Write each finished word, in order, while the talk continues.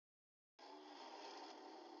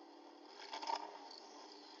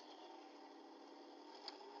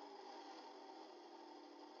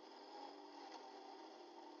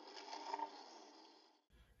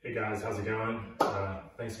Hey guys, how's it going?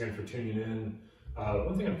 Thanks again for tuning in.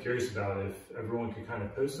 One thing I'm curious about, if everyone could kind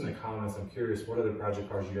of post in the comments, I'm curious what other project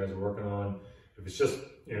cars you guys are working on. If it's just,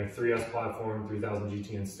 3S platform, 3000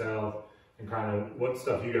 GT and Stealth, and kind of what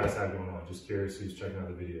stuff you guys have going on. Just curious who's checking out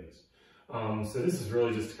the videos. So this is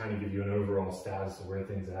really just to kind of give you an overall status of where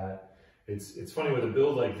things at. It's funny with a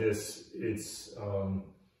build like this, it's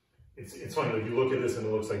funny, like you look at this and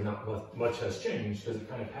it looks like not much has changed, because it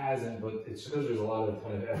kind of hasn't, but it's because there's a lot of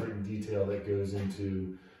kind of effort and detail that goes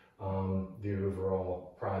into the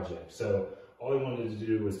overall project. So all I wanted to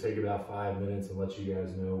do was take about 5 minutes and let you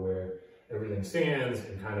guys know where everything stands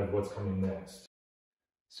and kind of what's coming next.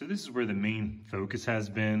 So this is where the main focus has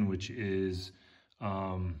been, which is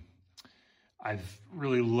I've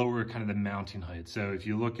really lowered kind of the mounting height. So if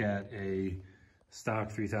you look at a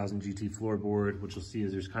stock 3000 GT floorboard, what you'll see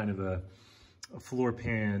is there's kind of a floor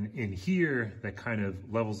pan in here that kind of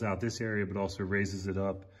levels out this area, but also raises it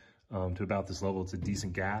up to about this level. It's a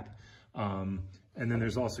decent gap. And then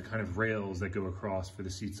there's also kind of rails that go across for the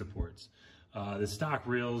seat supports. The stock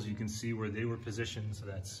rails, you can see where they were positioned. So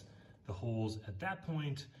that's the holes at that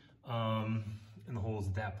point, and the holes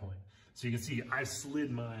at that point. So you can see I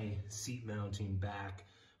slid my seat mounting back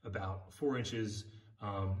about 4 inches.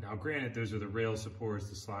 Now granted, those are the rail supports,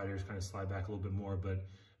 the sliders kind of slide back a little bit more, but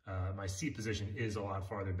my seat position is a lot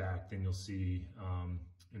farther back than you'll see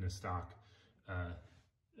in a stock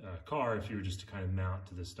car if you were just to kind of mount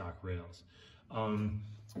to the stock rails.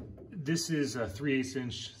 This is a 3/8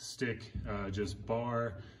 inch stick, just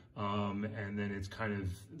bar, and then it's kind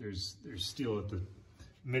of, there's steel at the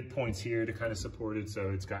midpoints here to kind of support it,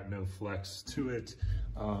 so it's got no flex to it.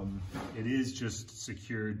 It is just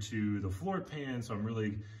secured to the floor pan, so I'm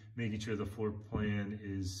really making sure the floor pan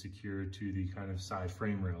is secured to the kind of side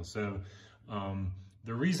frame rail. So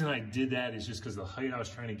the reason I did that is just because the height I was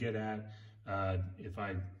trying to get at, if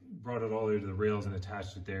I brought it all the way to the rails and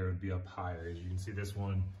attached it there, it would be up higher. As you can see, this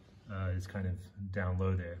one is kind of down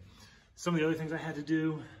low there. Some of the other things I had to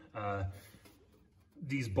do,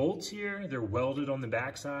 these bolts here, they're welded on the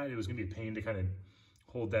backside. It was gonna be a pain to kind of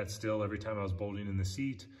hold that still every time I was bolting in the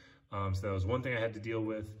seat. So that was one thing I had to deal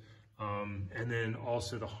with. And then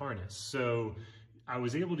also the harness. So I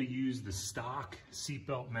was able to use the stock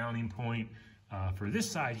seatbelt mounting point for this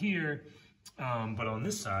side here, but on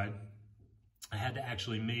this side, I had to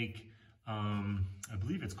actually make, I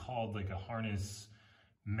believe it's called like a harness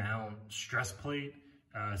mount stress plate.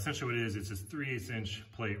 Essentially what it is, it's this 3/8 inch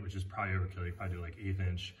plate, which is probably overkill. You probably do like 1/8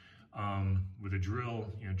 inch, with a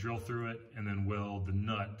drill, drill through it and then weld the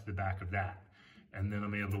nut to the back of that. And then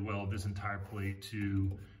I'm able to weld this entire plate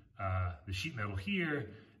to the sheet metal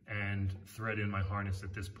here and thread in my harness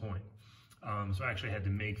at this point. So I actually had to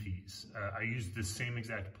make these. I used the same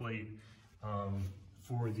exact plate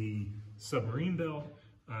for the submarine belt.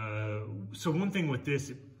 So one thing with this,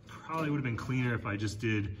 it probably would have been cleaner if I just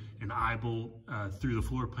did an eye bolt through the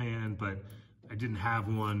floor pan, but I didn't have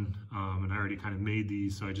one, and I already kind of made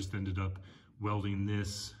these, so I just ended up welding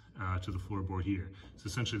this to the floorboard here. So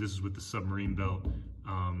essentially this is what the submarine belt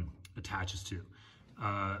attaches to.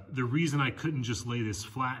 The reason I couldn't just lay this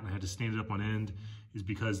flat and I had to stand it up on end is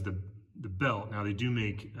because the belt, now they do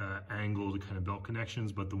make angled kind of belt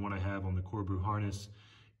connections, but the one I have on the Corbeau harness,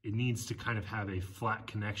 it needs to kind of have a flat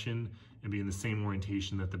connection and be in the same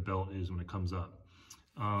orientation that the belt is when it comes up.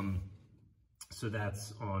 So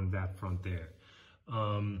that's on that front there.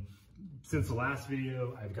 Since the last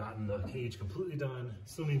video, I've gotten the cage completely done.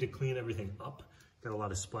 Still need to clean everything up. Got a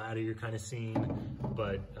lot of splatter you're kind of seeing,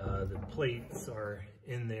 but the plates are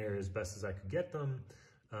in there as best as I could get them,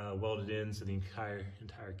 welded in, so the entire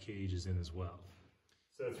cage is in as well.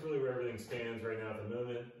 So that's really where everything stands right now at the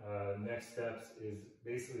moment. Next steps is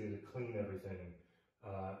basically to clean everything.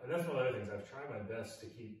 And that's one of the other things. I've tried my best to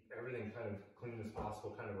keep everything kind of clean as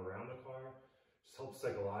possible kind of around the car. Just helps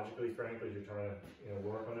psychologically, frankly, as you're trying to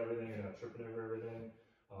work on everything and not tripping over everything.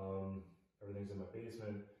 Everything's in my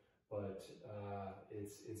basement. But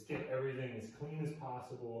it's get everything as clean as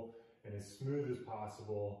possible and as smooth as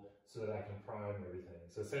possible so that I can prime everything.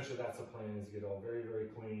 So essentially that's the plan, is to get all very, very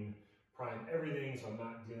clean, prime everything so I'm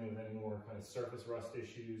not dealing with any more kind of surface rust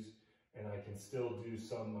issues, and I can still do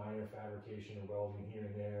some minor fabrication or welding here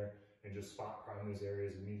and there and just spot prime those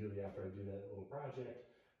areas immediately after I do that little project.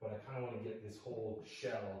 But I kind of want to get this whole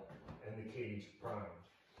shell and the cage primed.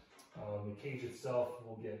 The cage itself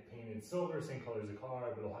will get painted silver, same color as the car,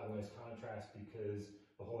 but it'll have a nice contrast because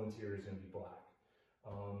the whole interior is going to be black.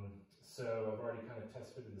 So I've already kind of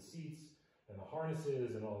test fitted the seats and the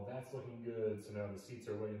harnesses, and all of that's looking good. So now the seats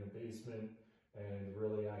are way in the basement, and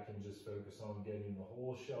really I can just focus on getting the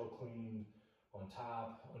whole shell cleaned, on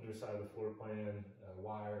top, underside of the floor plan,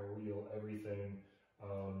 wire, wheel, everything,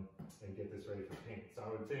 and get this ready for paint. So I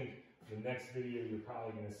would think the next video you're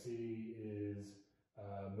probably going to see is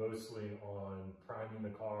mostly on priming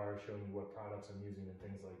the car, showing you what products I'm using and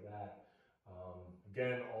things like that.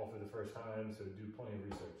 Again, all for the first time, so do plenty of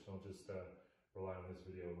research. Don't just rely on this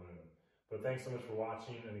video alone. But thanks so much for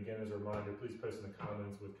watching, and again, as a reminder, please post in the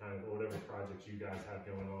comments with kind of whatever projects you guys have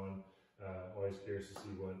going on. Always curious to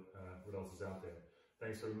see what else is out there.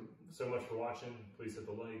 Thanks so much for watching. Please hit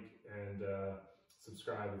the like and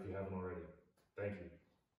subscribe if you haven't already. Thank you.